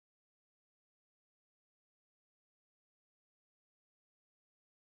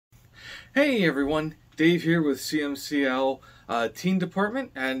Hey everyone, Dave here with CMCL Teen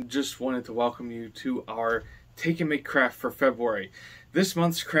Department, and just wanted to welcome you to our Take and Make craft for February. This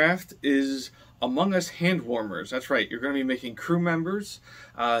month's craft is Among Us Handwarmers. That's right, you're going to be making crew members,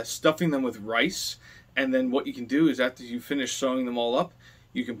 stuffing them with rice, and then what you can do is after you finish sewing them all up,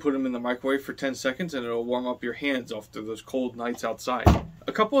 you can put them in the microwave for 10 seconds and it'll warm up your hands after those cold nights outside.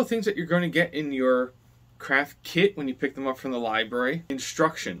 A couple of things that you're going to get in your craft kit when you pick them up from the library.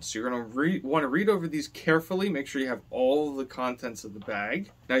 Instructions. You're going to want to read over these carefully. Make sure you have all the contents of the bag.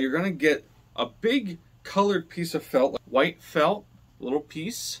 Now you're going to get a big colored piece of felt, white felt, little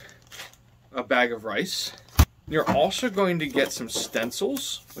piece, a bag of rice. You're also going to get some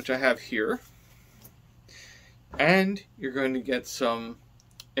stencils, which I have here. And you're going to get some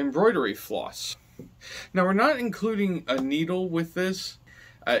embroidery floss. Now we're not including a needle with this.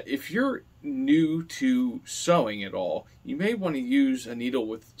 If you're new to sewing at all, you may want to use a needle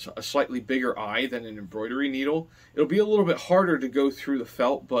with a slightly bigger eye than an embroidery needle. It'll be a little bit harder to go through the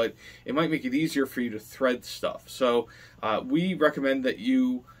felt, but it might make it easier for you to thread stuff. So we recommend that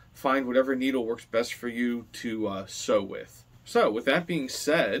you find whatever needle works best for you to sew with. So with that being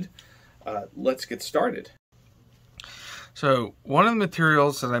said, let's get started. So one of the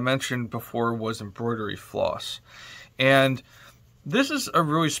materials that I mentioned before was embroidery floss, and this is a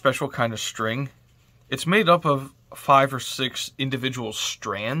really special kind of string. It's made up of 5 or 6 individual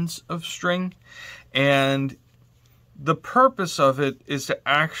strands of string, and the purpose of it is to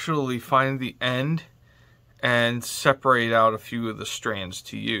actually find the end and separate out a few of the strands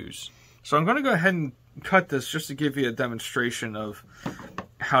to use. So I'm going to go ahead and cut this just to give you a demonstration of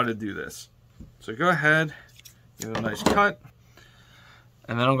how to do this. So go ahead, give it a nice cut,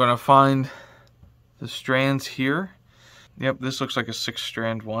 and then I'm going to find the strands here. Yep, this looks like a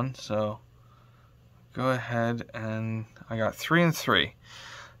 6-strand one, so go ahead, and I got 3 and 3.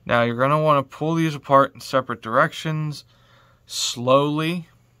 Now you're going to want to pull these apart in separate directions, slowly.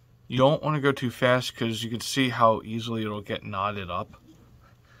 You don't want to go too fast because you can see how easily it'll get knotted up.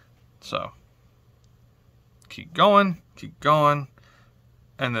 So keep going,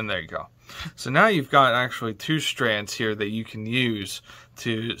 and then there you go. So now you've got actually 2 strands here that you can use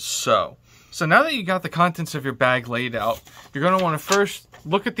to sew. So now that you got the contents of your bag laid out, you're going to want to first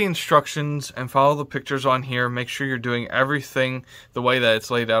look at the instructions and follow the pictures on here. Make sure you're doing everything the way that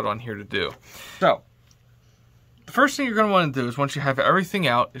it's laid out on here to do. So the first thing you're going to want to do is, once you have everything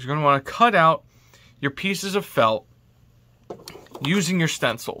out, is you're going to want to cut out your pieces of felt using your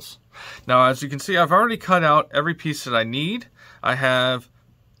stencils. Now, as you can see, I've already cut out every piece that I need. I have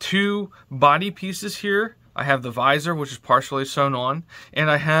 2 body pieces here. I have the visor, which is partially sewn on, and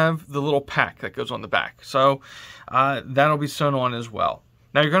I have the little pack that goes on the back. So that'll be sewn on as well.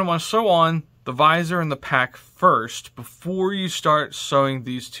 Now you're going to want to sew on the visor and the pack first before you start sewing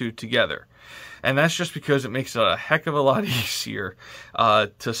these 2 together. And that's just because it makes it a heck of a lot easier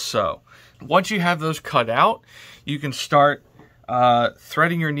to sew. Once you have those cut out, you can start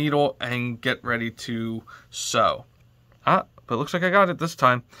threading your needle and get ready to sew. But it looks like I got it this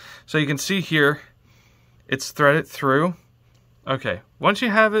time. So you can see here, it's threaded through. Okay, once you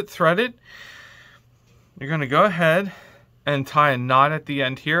have it threaded, you're going to go ahead and tie a knot at the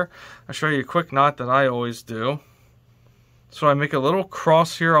end here. I'll show you a quick knot that I always do. So I make a little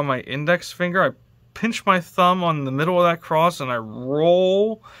cross here on my index finger. I pinch my thumb on the middle of that cross and I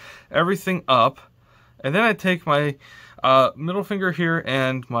roll everything up. And then I take my middle finger here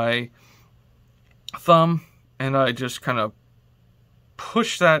and my thumb, and I just kind of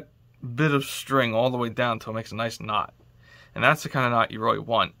push that bit of string all the way down until it makes a nice knot. And that's the kind of knot you really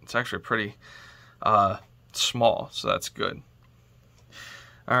want. It's actually pretty small, so that's good.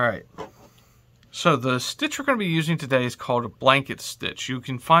 Alright, so the stitch we're going to be using today is called a blanket stitch. You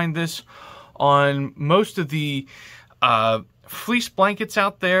can find this on most of the fleece blankets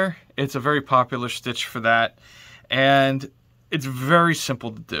out there. It's a very popular stitch for that, and it's very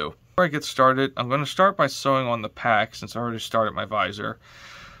simple to do. Before I get started, I'm going to start by sewing on the pack since I already started my visor.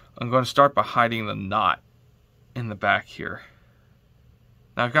 I'm going to start by hiding the knot in the back here.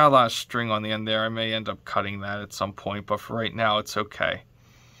 Now I've got a lot of string on the end there. I may end up cutting that at some point, but for right now it's okay.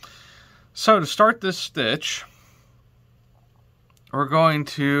 So to start this stitch, we're going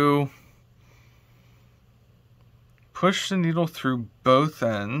to push the needle through both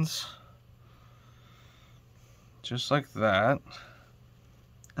ends, just like that.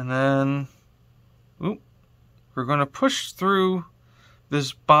 And then we're going to push through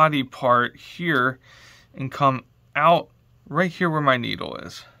this body part here and come out right here where my needle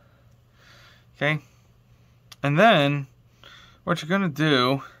is. Okay, and then what you're going to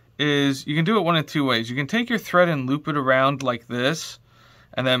do is, you can do it one of 2 ways. You can take your thread and loop it around like this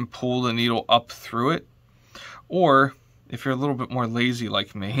and then pull the needle up through it. Or if you're a little bit more lazy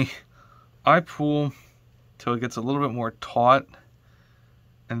like me, I pull till it gets a little bit more taut,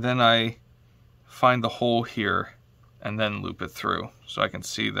 and then I find the hole here and then loop it through so I can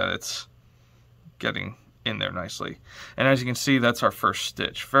see that it's getting in there nicely. And as you can see, that's our first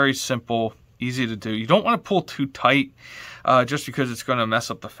stitch. Very simple, easy to do. You don't want to pull too tight just because it's going to mess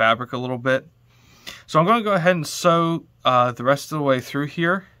up the fabric a little bit. So I'm going to go ahead and sew the rest of the way through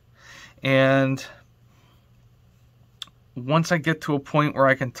here, and once I get to a point where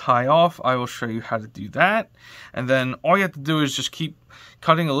I can tie off, I will show you how to do that. And then all you have to do is just keep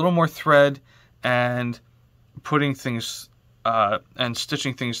cutting a little more thread and putting things and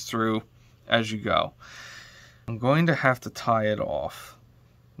stitching things through as you go. I'm going to have to tie it off.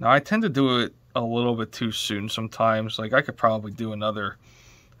 Now I tend to do it a little bit too soon sometimes. Like I could probably do another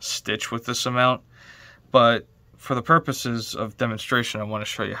stitch with this amount, but for the purposes of demonstration, I want to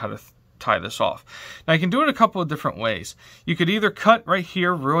show you how to tie this off. Now you can do it a couple of different ways. You could either cut right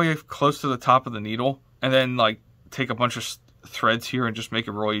here really close to the top of the needle and then like take a bunch of threads here and just make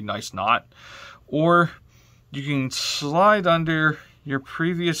a really nice knot, or you can slide under your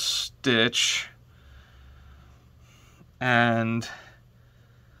previous stitch and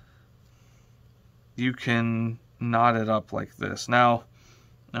you can knot it up like this. Now,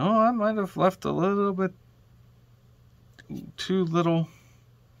 no, I might have left a little bit too little.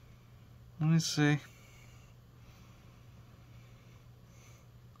 Let me see.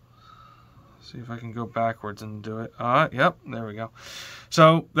 See if I can go backwards and do it. Yep, there we go.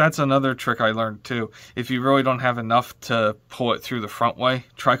 So that's another trick I learned too. If you really don't have enough to pull it through the front way,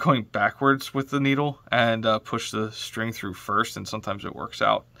 try going backwards with the needle and push the string through first, and sometimes it works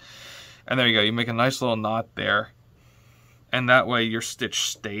out. And there you go. You make a nice little knot there, and that way your stitch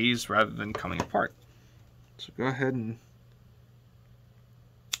stays rather than coming apart. So go ahead and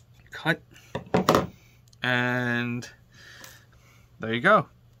cut, and there you go.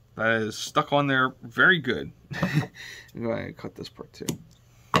 That is stuck on there very good. I'm going to cut this part too.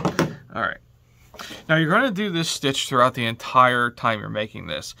 Alright. Now you're going to do this stitch throughout the entire time you're making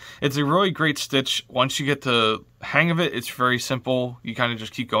this. It's a really great stitch. Once you get the hang of it, it's very simple. You kind of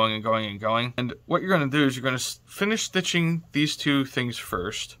just keep going and going and going. And what you're going to do is you're going to finish stitching these two things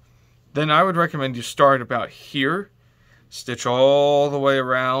first. Then I would recommend you start about here, stitch all the way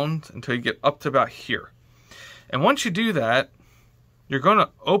around until you get up to about here. And once you do that, you're going to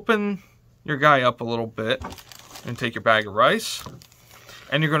open your guy up a little bit and take your bag of rice,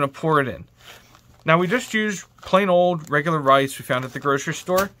 and you're going to pour it in. Now we just use plain old regular rice we found at the grocery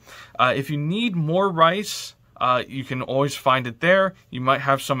store. If you need more rice, you can always find it there. You might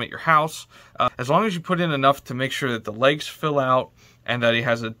have some at your house. As long as you put in enough to make sure that the legs fill out and that he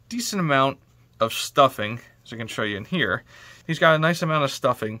has a decent amount of stuffing, as I can show you in here. He's got a nice amount of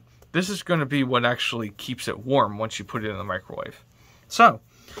stuffing. This is going to be what actually keeps it warm once you put it in the microwave. So,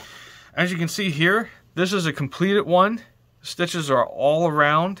 as you can see here, this is a completed one. The stitches are all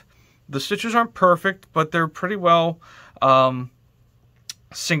around. The stitches aren't perfect, but they're pretty well synced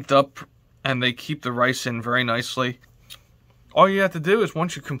up, and they keep the rice in very nicely. All you have to do is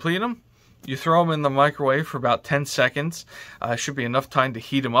once you complete them, you throw them in the microwave for about 10 seconds. Should be enough time to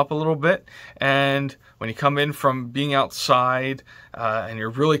heat them up a little bit. And when you come in from being outside and you're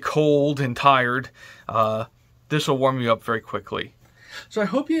really cold and tired, this will warm you up very quickly. So I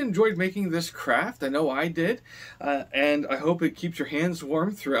hope you enjoyed making this craft. I know I did. And I hope it keeps your hands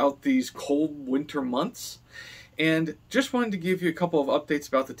warm throughout these cold winter months. And just wanted to give you a couple of updates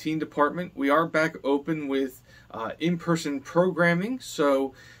about the teen department. We are back open with in-person programming,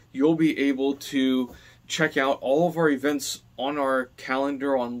 so you'll be able to check out all of our events on our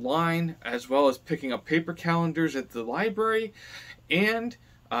calendar online, as well as picking up paper calendars at the library. And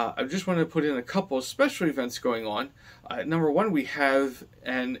I just wanted to put in a couple of special events going on. Number one, we have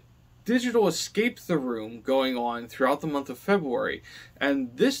an digital Escape the Room going on throughout the month of February.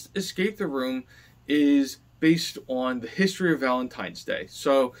 And this Escape the Room is based on the history of Valentine's Day.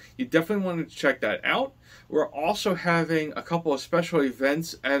 So you definitely want to check that out. We're also having a couple of special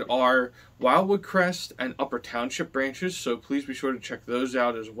events at our Wildwood Crest and Upper Township branches, so please be sure to check those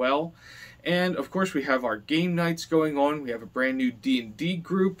out as well. And of course we have our game nights going on. We have a brand new D&D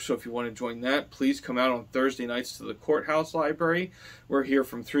group, so if you want to join that, please come out on Thursday nights to the Courthouse Library. We're here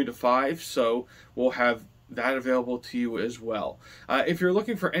from 3 to 5, so we'll have that available to you as well. If you're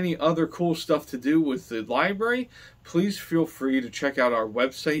looking for any other cool stuff to do with the library, please feel free to check out our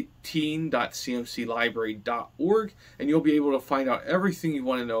website, teen.cmclibrary.org, and you'll be able to find out everything you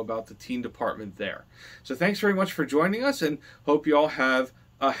want to know about the teen department there. So thanks very much for joining us, and hope you all have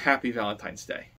a happy Valentine's Day.